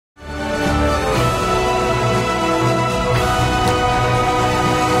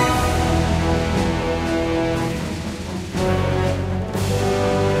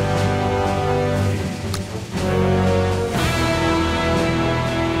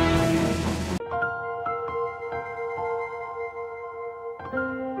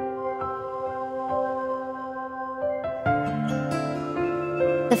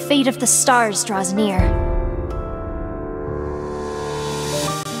The fate of the stars draws near.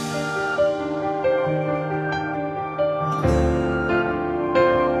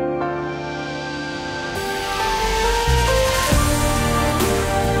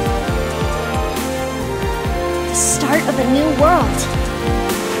 The start of a new world.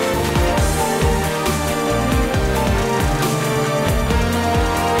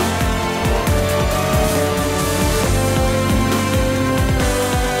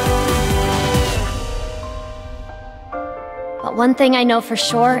 But one thing I know for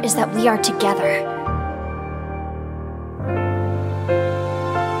sure is that we are together.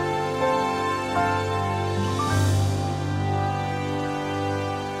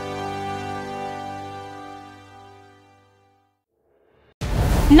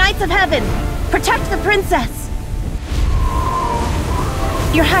 Knights of Heaven, protect the princess!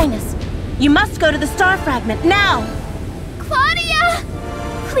 Your Highness, you must go to the star fragment now! Claudia!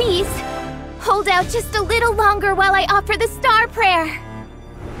 Please, hold out just a little longer while I offer the star prayer.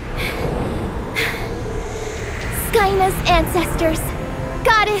 Skyna's ancestors,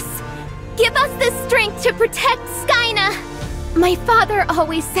 Goddess, give us the strength to protect Skyna! My father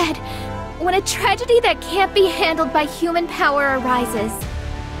always said, when a tragedy that can't be handled by human power arises,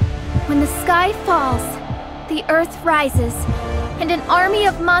 when the sky falls, the earth rises, and an army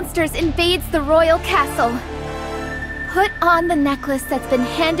of monsters invades the royal castle. Put on the necklace that's been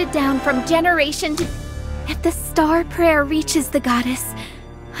handed down from generation to... If the star prayer reaches the goddess,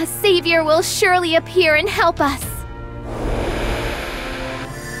 a savior will surely appear and help us.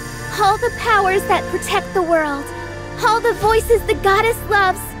 All the powers that protect the world, all the voices the goddess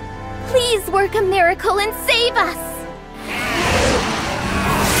loves, please work a miracle and save us!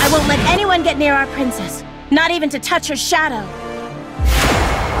 I won't let anyone get near our princess, not even to touch her shadow.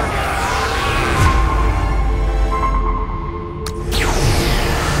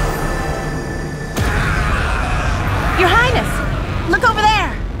 Your Highness, look over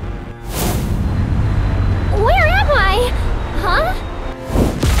there! Where am I? Huh?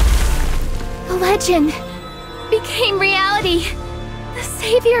 The legend became reality. The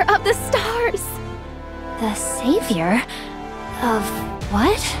savior of the stars. The savior? Of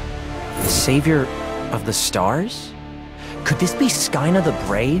what? The savior of the stars? Could this be Skyna the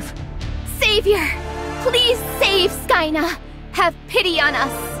Brave? Savior, please save Skyna. Have pity on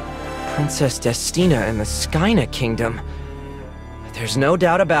us. Princess Destina and the Skyna Kingdom. There's no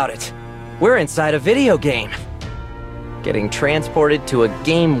doubt about it. We're inside a video game. Getting transported to a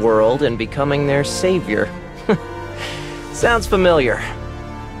game world and becoming their savior. Sounds familiar.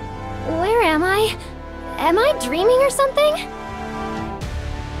 Where am I? Am I dreaming or something?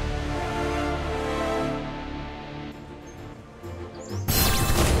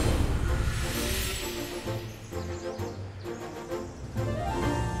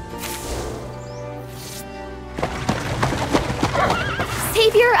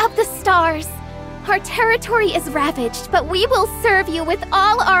 Savior of the stars, our territory is ravaged, but we will serve you with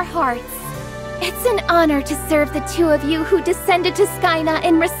all our hearts. It's an honor to serve the two of you who descended to Skyna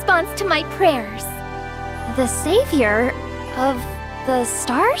in response to my prayers. The savior of the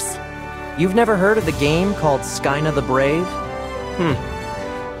stars? You've never heard of the game called Skyna the Brave?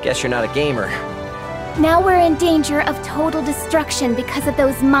 Guess you're not a gamer. Now we're in danger of total destruction because of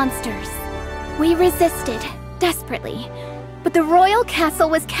those monsters. We resisted, desperately. But the royal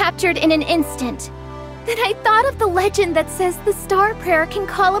castle was captured in an instant. Then I thought of the legend that says the star prayer can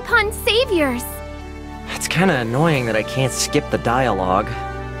call upon saviors. It's kinda annoying that I can't skip the dialogue.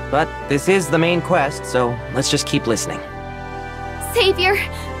 But this is the main quest, so let's just keep listening. Savior,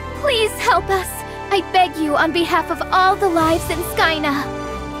 please help us. I beg you on behalf of all the lives in Skyna.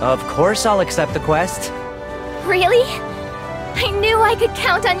 Of course I'll accept the quest. Really? I knew I could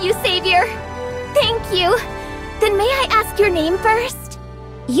count on you, Savior. Thank you. Then may I ask your name first?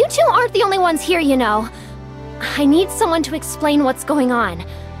 You two aren't the only ones here, you know. I need someone to explain what's going on.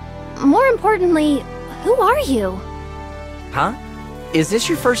 More importantly, who are you? Huh? Is this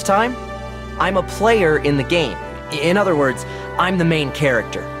your first time? I'm a player in the game. In other words, I'm the main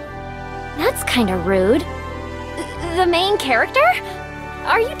character. That's kinda rude. The main character?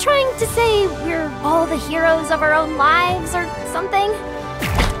 Are you trying to say we're all the heroes of our own lives or something?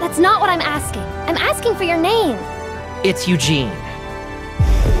 That's not what I'm asking. I'm asking for your name. It's Eugene.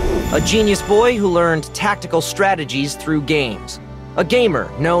 A genius boy who learned tactical strategies through games. A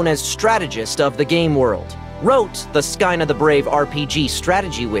gamer known as strategist of the game world. Wrote the Skyna the Brave RPG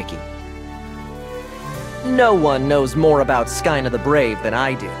strategy wiki. No one knows more about Skyna the Brave than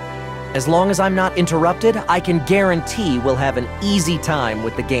I do. As long as I'm not interrupted, I can guarantee we'll have an easy time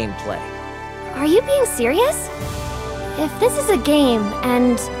with the gameplay. Are you being serious? If this is a game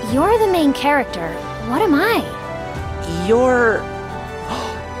and you're the main character, what am I? You're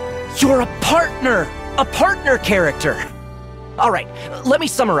a partner! A partner character! Alright, let me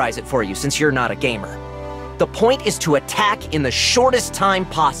summarize it for you since you're not a gamer. The point is to attack in the shortest time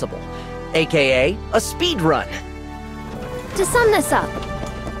possible, aka a speed run. To sum this up,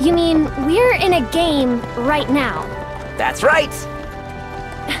 you mean we're in a game right now? That's right!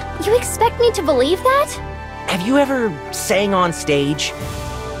 You expect me to believe that? Have you ever sang on stage?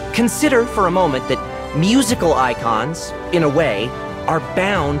 Consider for a moment that musical icons, in a way, are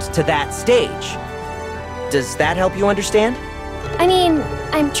bound to that stage. Does that help you understand? I mean,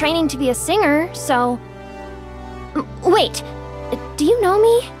 I'm training to be a singer, so... Wait, do you know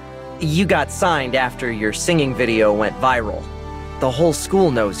me? You got signed after your singing video went viral. The whole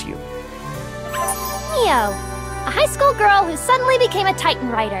school knows you. Mio, a high school girl who suddenly became a Titan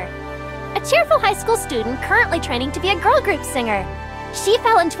Rider. A cheerful high school student currently training to be a girl group singer. She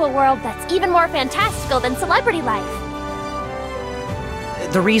fell into a world that's even more fantastical than celebrity life.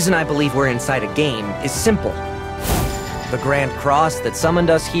 The reason I believe we're inside a game is simple. The Grand Cross that summoned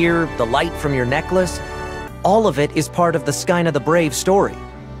us here, the light from your necklace, all of it is part of the Skyna the Brave story.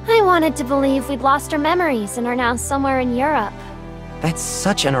 I wanted to believe we'd lost our memories and are now somewhere in Europe. That's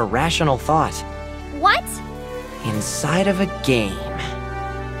such an irrational thought. What? Inside of a game.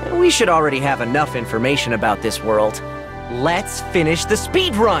 We should already have enough information about this world. Let's finish the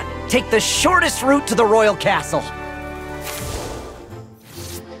speed run! Take the shortest route to the Royal Castle!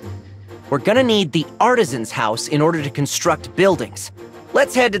 We're gonna need the Artisan's House in order to construct buildings.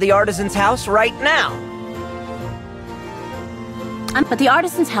 Let's head to the Artisan's House right now! But the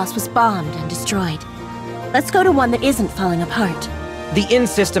Artisan's house was bombed and destroyed. Let's go to one that isn't falling apart. The inn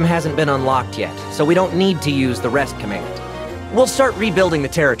system hasn't been unlocked yet, so we don't need to use the rest command. We'll start rebuilding the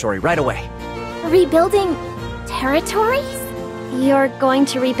territory right away. Rebuilding territories? You're going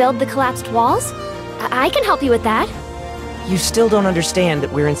to rebuild the collapsed walls? I can help you with that. You still don't understand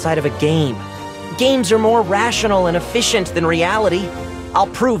that we're inside of a game. Games are more rational and efficient than reality. I'll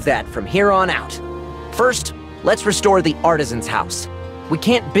prove that from here on out. First, let's restore the Artisan's House. We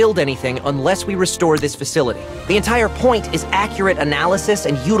can't build anything unless we restore this facility. The entire point is accurate analysis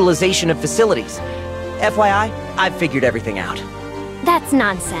and utilization of facilities. FYI, I've figured everything out. That's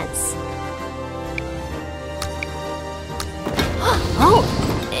nonsense. Oh,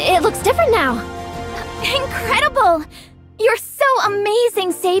 it looks different now. Incredible! You're so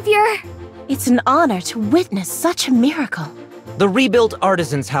amazing, Savior! It's an honor to witness such a miracle. The rebuilt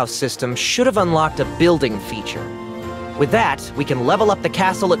Artisan's House system should have unlocked a building feature. With that, we can level up the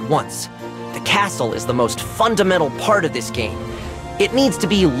castle at once. The castle is the most fundamental part of this game. It needs to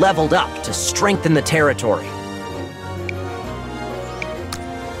be leveled up to strengthen the territory.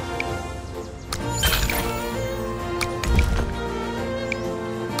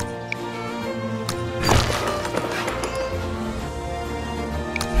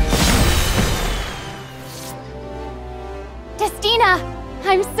 Destina!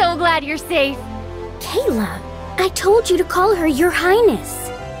 I'm so glad you're safe. Kayla, I told you to call her Your Highness.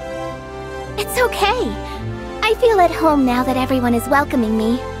 It's okay. I feel at home now that everyone is welcoming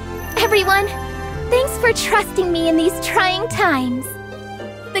me. Everyone, thanks for trusting me in these trying times.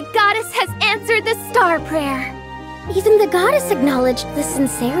 The goddess has answered the star prayer. Even the goddess acknowledged the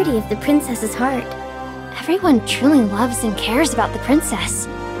sincerity of the princess's heart. Everyone truly loves and cares about the princess.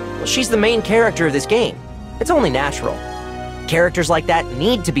 Well, she's the main character of this game. It's only natural. Characters like that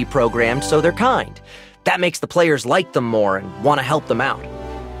need to be programmed so they're kind. That makes the players like them more and want to help them out.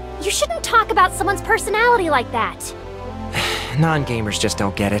 You shouldn't talk about someone's personality like that. Non-gamers just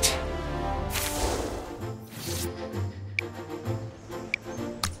don't get it.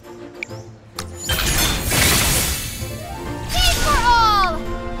 Peace for all!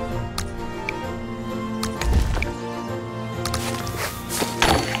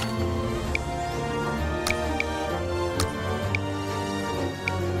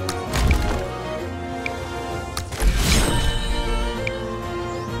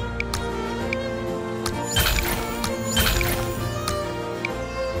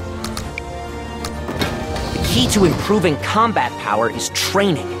 The key to improving combat power is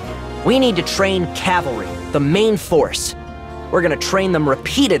training. We need to train cavalry, the main force. We're gonna train them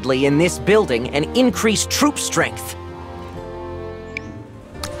repeatedly in this building and increase troop strength.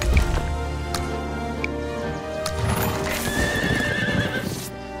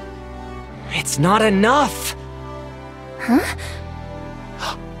 It's not enough! Huh?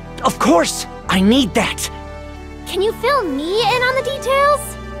 Of course! I need that! Can you fill me in on the details?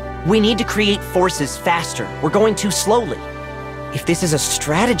 We need to create forces faster. We're going too slowly. If this is a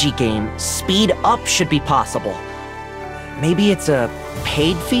strategy game, speed up should be possible. Maybe it's a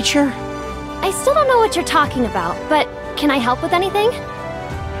paid feature? I still don't know what you're talking about, but can I help with anything?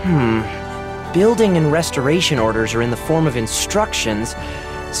 Building and restoration orders are in the form of instructions,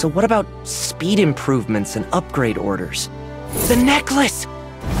 so what about speed improvements and upgrade orders? The necklace!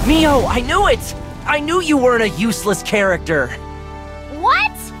 Mio, I knew it! I knew you weren't a useless character!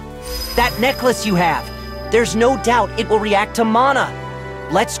 What? That necklace you have, there's no doubt it will react to mana.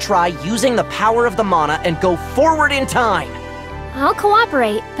 Let's try using the power of the mana and go forward in time. I'll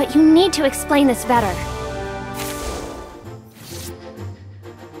cooperate, but you need to explain this better.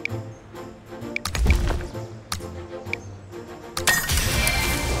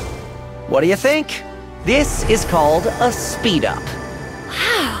 What do you think? This is called a speed-up.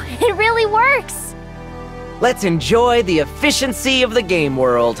 Wow, it really works! Let's enjoy the efficiency of the game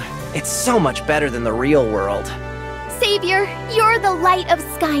world. It's so much better than the real world. Savior, you're the light of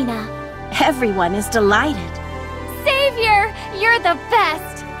Skyna. Everyone is delighted. Savior, you're the best!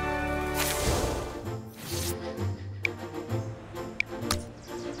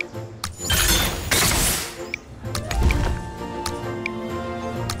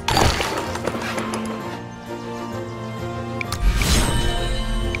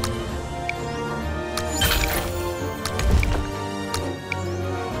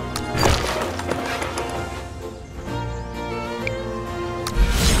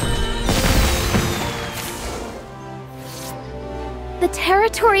 The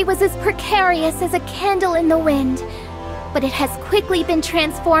territory was as precarious as a candle in the wind, but it has quickly been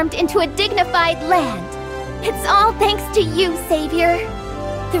transformed into a dignified land. It's all thanks to you, Savior.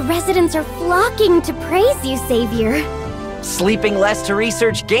 The residents are flocking to praise you, Savior. Sleeping less to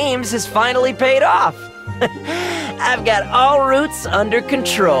research games has finally paid off. I've got all routes under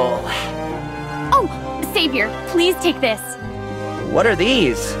control. Oh, Savior, please take this. What are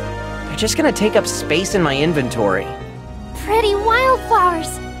these? They're just gonna take up space in my inventory. Pretty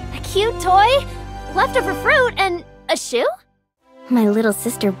wildflowers, a cute toy, leftover fruit, and a shoe? My little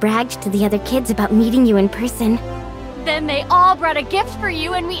sister bragged to the other kids about meeting you in person. Then they all brought a gift for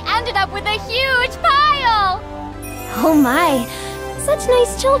you and we ended up with a huge pile! Oh my, such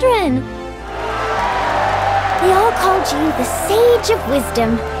nice children. They all called you the Sage of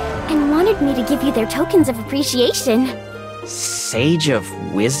Wisdom and wanted me to give you their tokens of appreciation. Sage of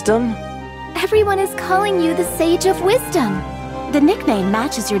Wisdom? Everyone is calling you the Sage of Wisdom. The nickname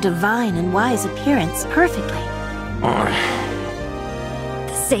matches your divine and wise appearance perfectly.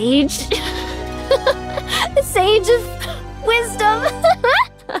 The Sage? The Sage of Wisdom?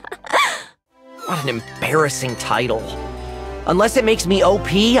 What an embarrassing title. Unless it makes me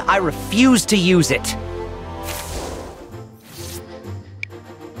OP, I refuse to use it.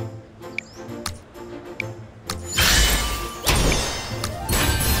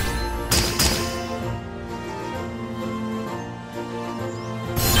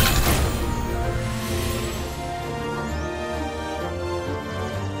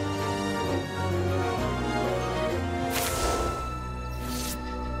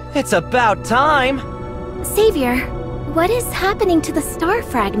 It's about time! Savior, what is happening to the star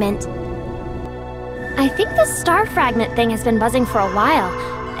fragment? I think the star fragment thing has been buzzing for a while.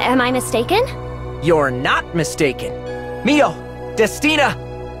 Am I mistaken? You're not mistaken. Mio, Destina,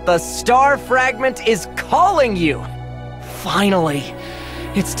 the star fragment is calling you! Finally,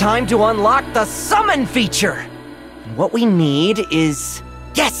 it's time to unlock the summon feature! And what we need is...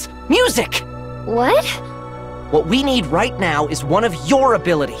 yes, music! What? What we need right now is one of your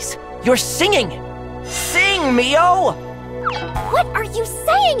abilities. Your singing! Sing, Mio! What are you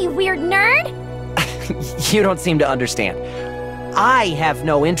saying, you weird nerd? You don't seem to understand. I have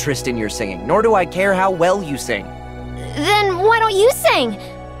no interest in your singing, nor do I care how well you sing. Then why don't you sing?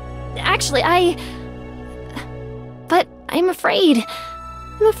 Actually, But I'm afraid.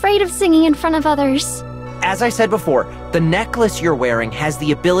 I'm afraid of singing in front of others. As I said before, the necklace you're wearing has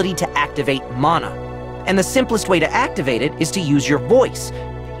the ability to activate mana. And the simplest way to activate it is to use your voice.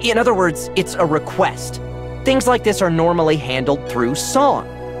 In other words, it's a request. Things like this are normally handled through song.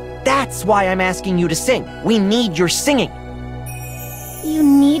 That's why I'm asking you to sing. We need your singing. You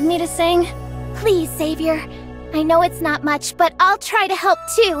need me to sing? Please, Savior. I know it's not much, but I'll try to help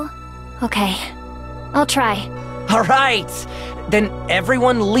too. Okay, I'll try. All right, then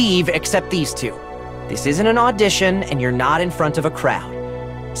everyone leave except these two. This isn't an audition, and you're not in front of a crowd.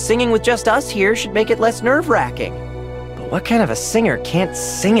 Singing with just us here should make it less nerve-wracking. But what kind of a singer can't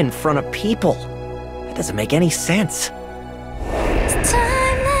sing in front of people? That doesn't make any sense. It's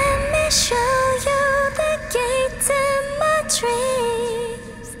time, let me show you the gates in my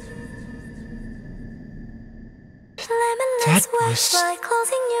dreams. That was...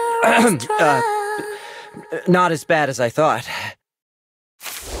 Not as bad as I thought.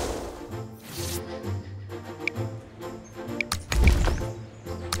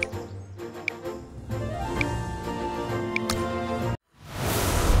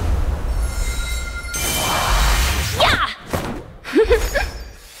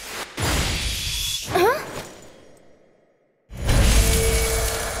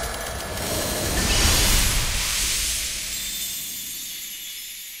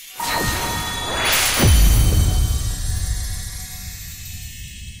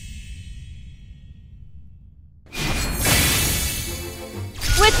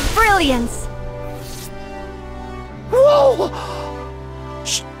 Brilliance! Whoa!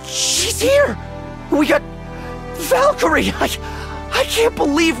 She's here! We got Valkyrie! I can't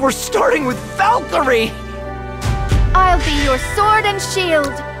believe we're starting with Valkyrie! I'll be your sword and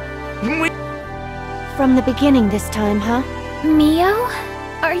shield. From the beginning this time, huh? Mio,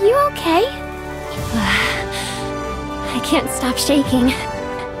 are you okay? I can't stop shaking.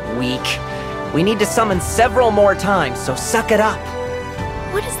 Weak. We need to summon several more times, so suck it up.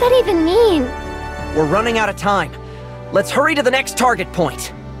 What does that even mean? We're running out of time. Let's hurry to the next target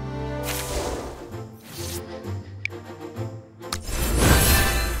point.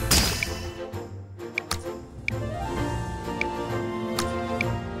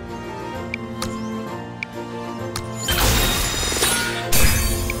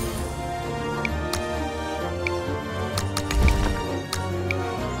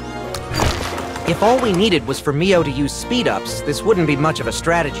 If all we needed was for Mio to use speed-ups, this wouldn't be much of a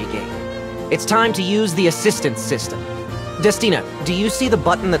strategy game. It's time to use the assistance system. Destina, do you see the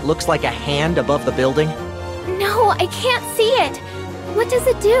button that looks like a hand above the building? No, I can't see it. What does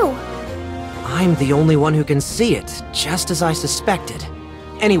it do? I'm the only one who can see it, just as I suspected.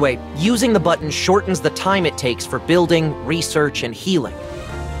 Anyway, using the button shortens the time it takes for building, research, and healing.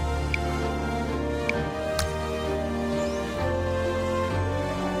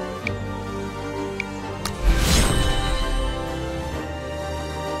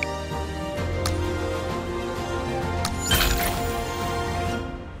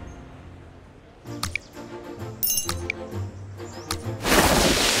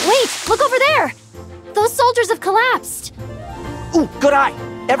 Look over there! Those soldiers have collapsed! Ooh, good eye!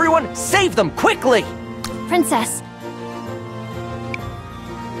 Everyone, save them, quickly! Princess.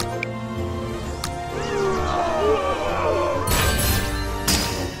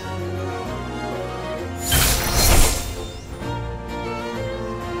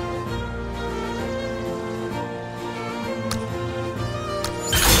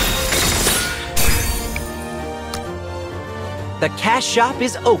 The cash shop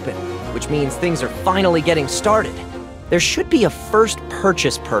is open, which means things are finally getting started. There should be a first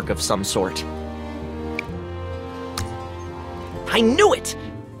purchase perk of some sort. I knew it!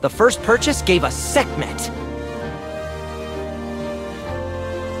 The first purchase gave us Sekhmet.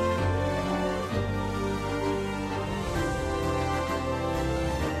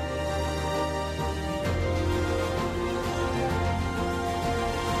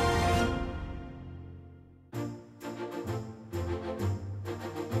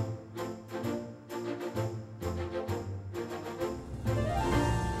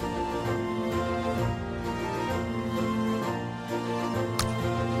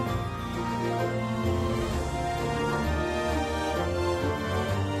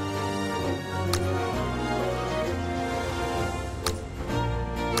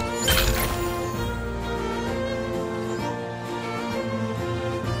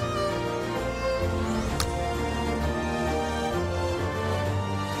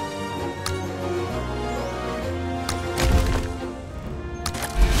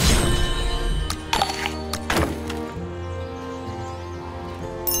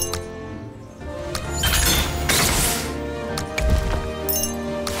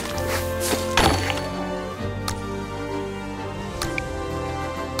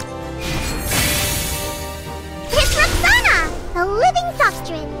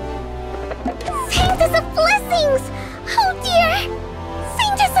 Saintess of Blessings! Oh dear!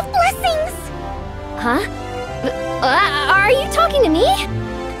 Saintess of Blessings! Huh? Are you talking to me?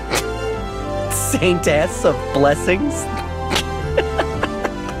 Saintess of Blessings?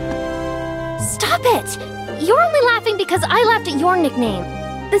 Stop it! You're only laughing because I laughed at your nickname.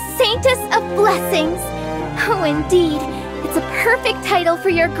 The Saintess of Blessings! Oh, indeed. It's a perfect title for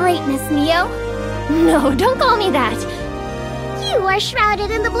your greatness, Mio. No, don't call me that. You are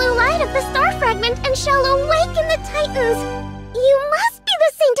shrouded in the blue light of the star fragment and shall awaken the Titans. You must be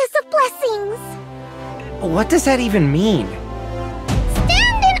the Saintess of Blessings. What does that even mean?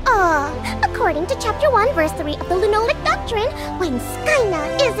 Stand in awe! According to Chapter 1, Verse 3 of the Lunolic Doctrine, doctrine, when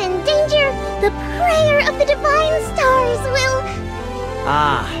Skyna is in danger, the prayer of the divine stars will...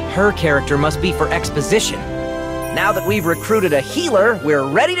 Ah, her character must be for exposition. Now that we've recruited a healer, we're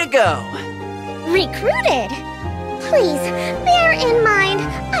ready to go. Recruited? Please, bear in mind,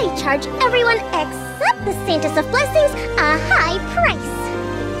 I charge everyone except the Saintess of Blessings a high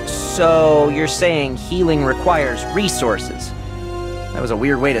price. So, you're saying healing requires resources. That was a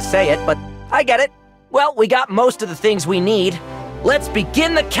weird way to say it, but I get it. Well, we got most of the things we need. Let's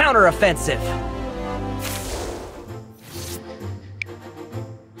begin the counteroffensive.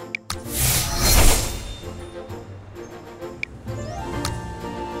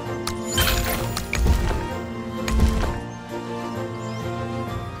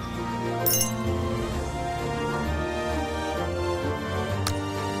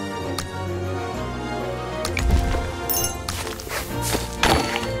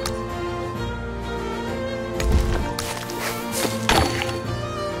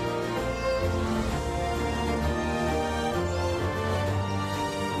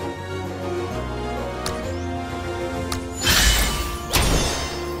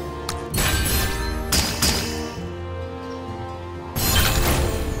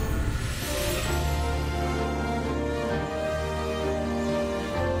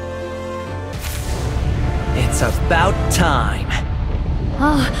 It's about time.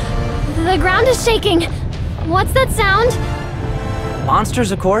 Oh, the ground is shaking. What's that sound?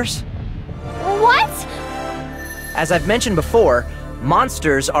 Monsters, of course. What? As I've mentioned before,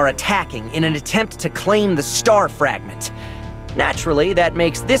 monsters are attacking in an attempt to claim the star fragment. Naturally, that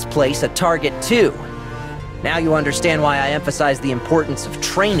makes this place a target too. Now you understand why I emphasize the importance of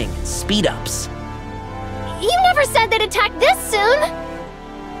training and speed-ups. You never said they'd attack this soon!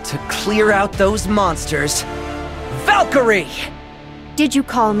 To clear out those monsters, Valkyrie! Did you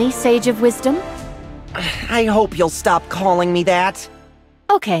call me Sage of Wisdom? I hope you'll stop calling me that.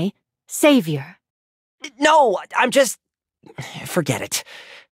 Okay, Savior. No, I'm just... forget it.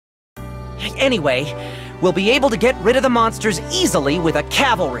 Anyway, we'll be able to get rid of the monsters easily with a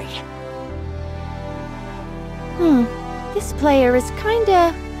cavalry. This player is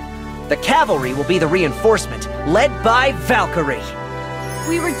kinda... The cavalry will be the reinforcement, led by Valkyrie.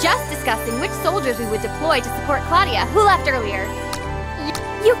 We were just discussing which soldiers we would deploy to support Claudia, who left earlier.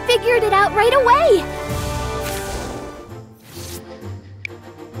 You figured it out right away!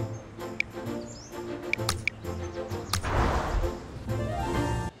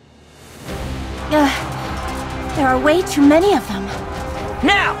 There are way too many of them.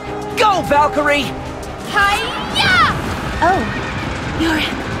 Now, go, Valkyrie! Hi-ya! Oh,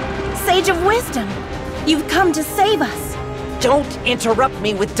 you're Sage of Wisdom. You've come to save us. Don't interrupt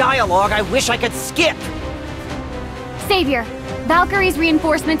me with dialogue I wish I could skip! Savior, Valkyrie's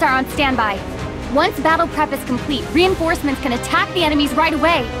reinforcements are on standby. Once battle prep is complete, reinforcements can attack the enemies right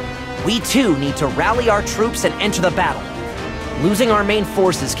away. We too need to rally our troops and enter the battle. Losing our main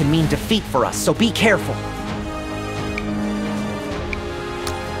forces can mean defeat for us, so be careful.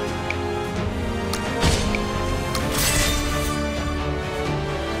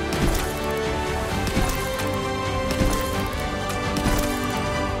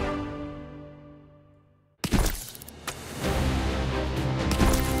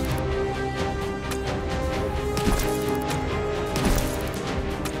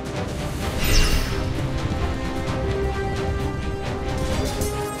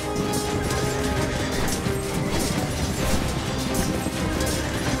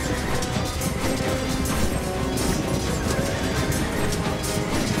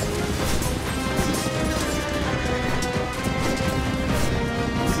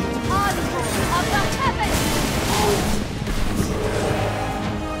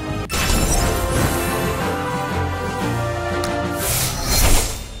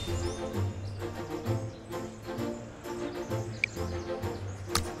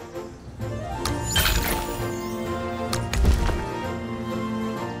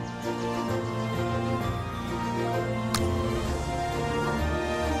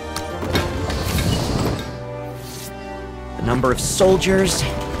 Number of soldiers,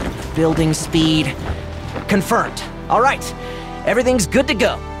 building speed. Confirmed. All right, everything's good to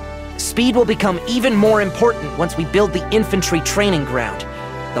go. Speed will become even more important once we build the infantry training ground.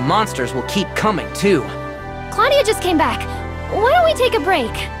 The monsters will keep coming, too. Claudia just came back. Why don't we take a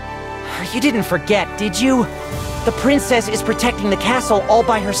break? You didn't forget, did you? The princess is protecting the castle all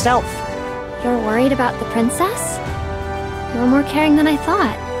by herself. You're worried about the princess? You're more caring than I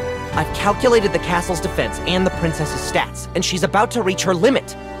thought. I've calculated the castle's defense and the princess's stats, and she's about to reach her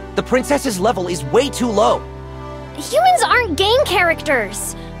limit. The princess's level is way too low. Humans aren't game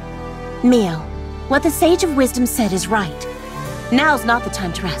characters. Mio, What the Sage of Wisdom said is right. Now's not the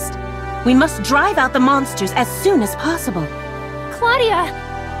time to rest. We must drive out the monsters as soon as possible. Claudia!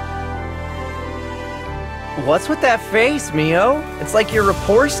 What's with that face, Mio? It's like your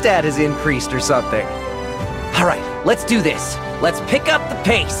rapport stat has increased or something. Alright, let's do this. Let's pick up the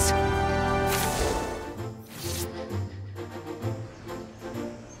pace.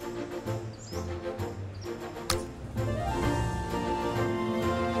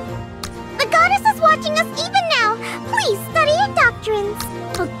 The goddess is watching us even now. Please study your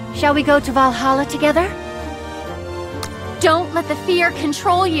doctrines. Shall we go to Valhalla together? Don't let the fear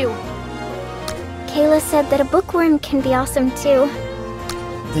control you. Kayla said that a bookworm can be awesome too.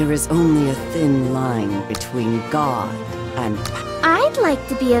 There is only a thin line between God and... I'd like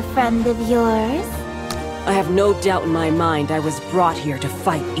to be a friend of yours. I have no doubt in my mind I was brought here to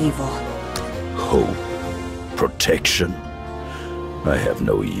fight evil. Hope. Protection. I have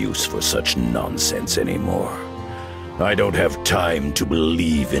no use for such nonsense anymore. I don't have time to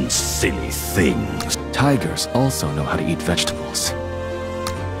believe in silly things. Tigers also know how to eat vegetables.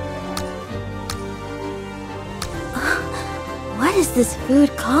 What is this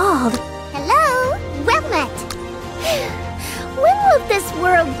food called? Hello? Well met. When will this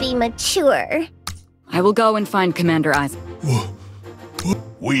world be mature? I will go and find Commander Isaac.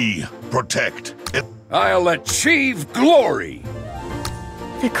 We protect it. I'll achieve glory!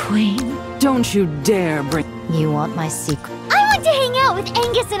 The Queen. Don't you dare bring... You want my secret? I want to hang out with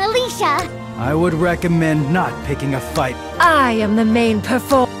Angus and Alicia. I would recommend not picking a fight. I am the main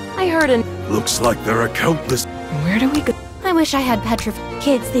performer. I heard an... Looks like there are countless... Where do we go? I wish I had petrified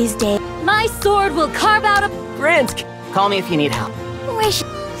kids these days. My sword will carve out a... Grinsk, call me if you need help. Wish...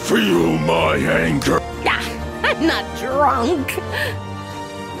 Feel my anger! I'm not drunk.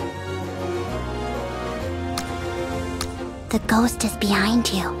 The ghost is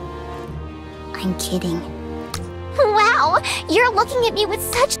behind you. I'm kidding. Wow, you're looking at me with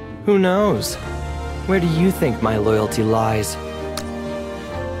such... Who knows? Where do you think my loyalty lies?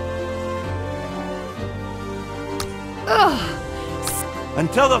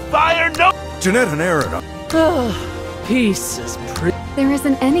 Until the fire no... Jeanette and Aaron... Peace is pretty... There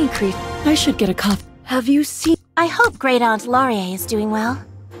isn't any creature. I should get a coffee. Have you seen... I hope Great Aunt Laurier is doing well.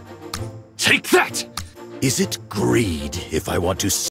 Take that! Is it greed if I want to...